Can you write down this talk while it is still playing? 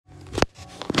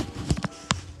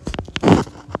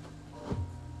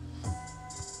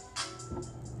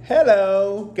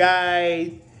Hello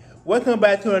guys, welcome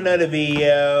back to another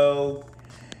video.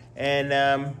 And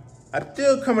I'm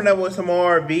still coming up with some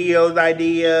more videos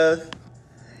ideas.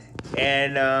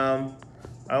 And I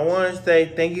want to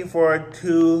say thank you for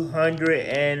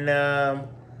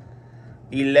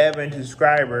 211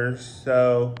 subscribers.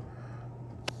 So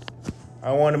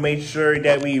I want to make sure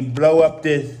that we blow up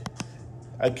this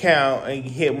account and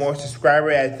hit more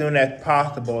subscribers as soon as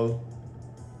possible.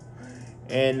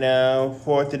 And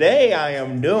for today, I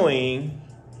am doing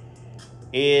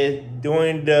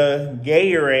the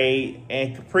Gatorade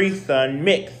and Caprisun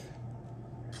mix.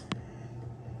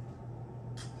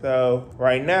 So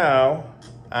right now,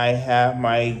 I have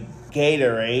my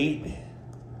Gatorade,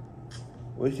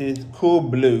 which is cool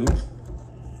blue,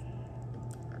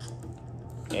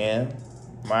 and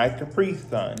my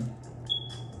Caprisun.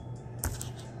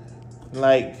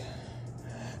 Like,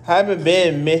 haven't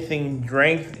been mixing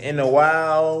drinks in a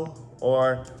while,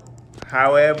 or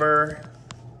however,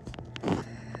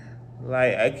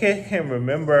 like I can't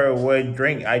remember what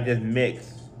drink I just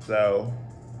mixed. So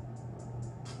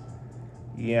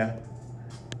yeah,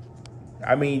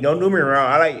 I mean, don't do me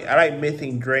wrong, I like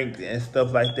mixing drinks and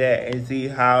stuff like that and see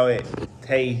how it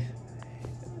tastes.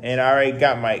 And I already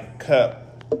got my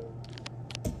cup,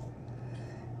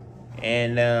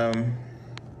 and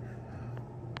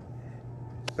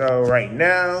so right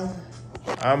now,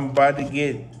 I'm about to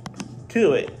get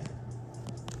to it.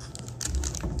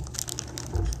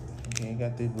 Okay,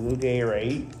 got this blue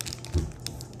Gatorade.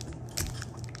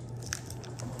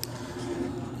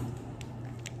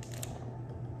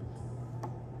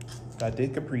 Got this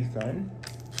Caprisun.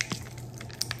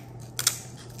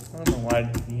 I don't know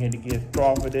why you had to get a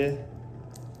straw for this.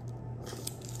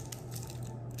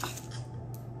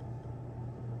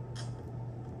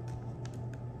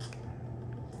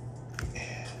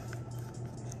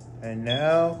 And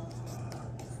now,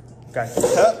 got the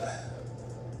cup.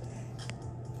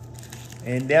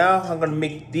 And now I'm gonna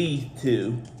mix these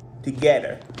two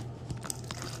together.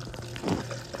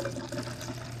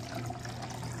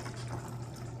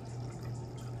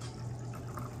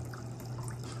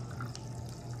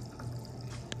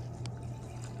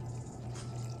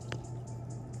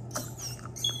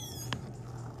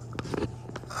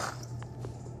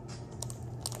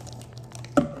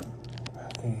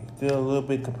 Okay, still a little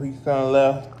bit Caprisun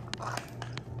left.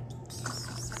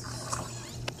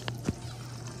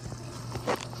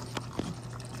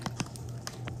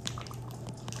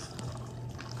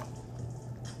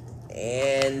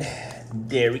 And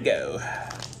there we go.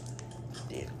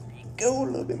 There we go. A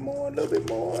little bit more, a little bit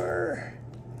more.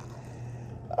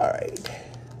 All right.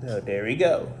 So there we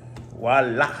go.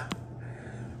 Voila.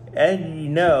 As you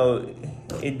know,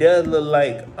 it does look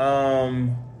like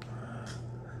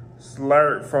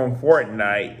Slurp from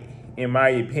Fortnite, in my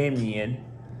opinion.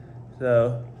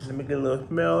 So let me get a little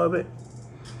smell of it.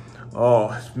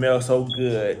 Oh, it smells so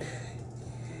good.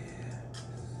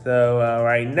 So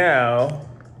right now,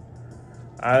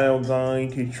 I am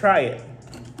going to try it.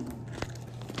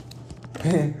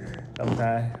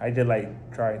 Sometimes I just like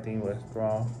try things with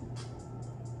straw.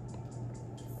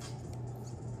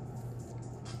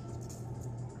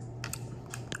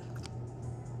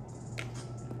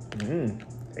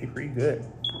 Tastes pretty good.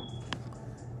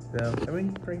 So let me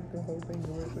drink the whole thing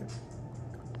real quick.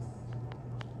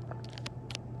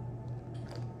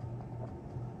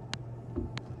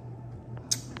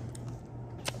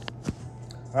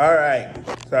 All right,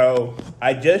 so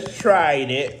I just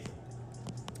tried it,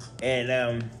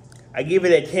 and I give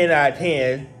it a 10 out of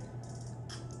 10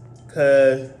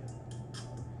 because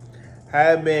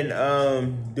I've been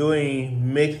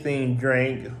doing mixing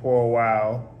drinks for a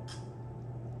while.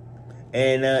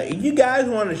 And if you guys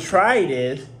want to try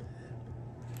this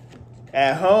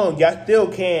at home, y'all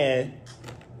still can.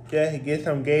 Just get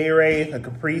some Gatorade, some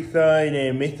Caprisun,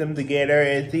 and mix them together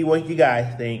and see what you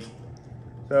guys think.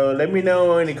 So let me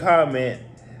know in the comment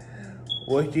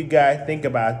what you guys think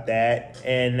about that,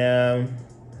 and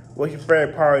what your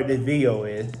favorite part of this video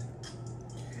is.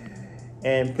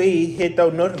 And please hit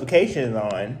those notifications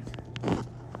on.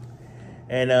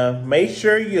 And make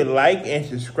sure you like and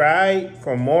subscribe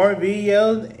for more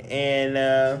videos. And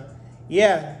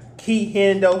yeah, keep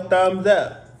hitting those thumbs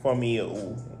up for me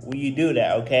when you do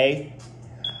that, okay?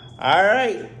 All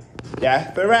right,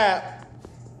 that's the wrap.